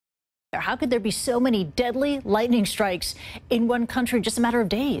How could there be so many deadly lightning strikes in one country in just a matter of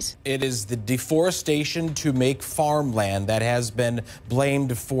days? It is the deforestation to make farmland that has been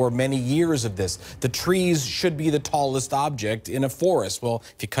blamed for many years of this. The trees should be the tallest object in a forest. Well,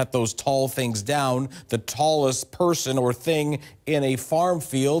 if you cut those tall things down, the tallest person or thing in a farm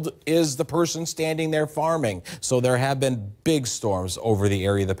field is the person standing there farming. So there have been big storms over the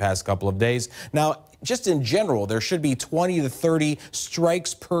area the past couple of days. Now, just in general, there should be 20 to 30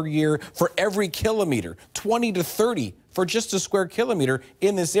 strikes per year for every kilometer, 20 to 30 for just a square kilometer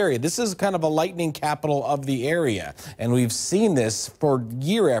in this area. This is kind of a lightning capital of the area, and we've seen this for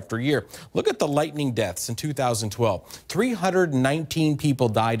year after year. Look at the lightning deaths in 2012. 319 people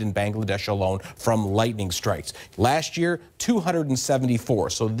died in Bangladesh alone from lightning strikes. Last year,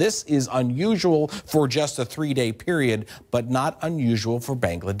 274. So this is unusual for just a 3-day period, but not unusual for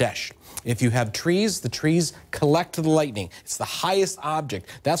Bangladesh. If you have trees, the trees collect the lightning. It's the highest object.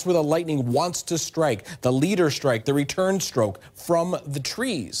 That's where the lightning wants to strike, the leader strike, the return stroke from the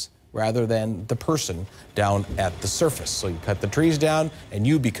trees rather than the person down at the surface. So you cut the trees down and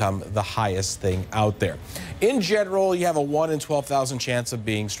you become the highest thing out there. In general, you have a 1 in 12,000 chance of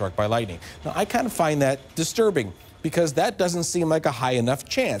being struck by lightning. Now, I kind of find that disturbing because that doesn't seem like a high enough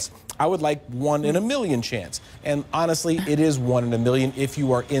chance. I would like 1 in a million chance. And honestly, it is 1 in a million if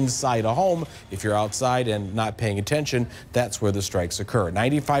you are inside a home. If you're outside and not paying attention, that's where the strikes occur.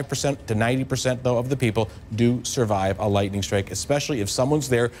 95% to 90% though of the people do survive a lightning strike, especially if someone's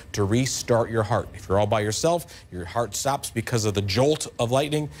there to restart your heart. If you're all by yourself, your heart stops because of the jolt of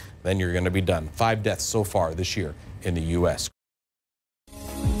lightning, then you're going to be done. 5 deaths so far this year in the U.S.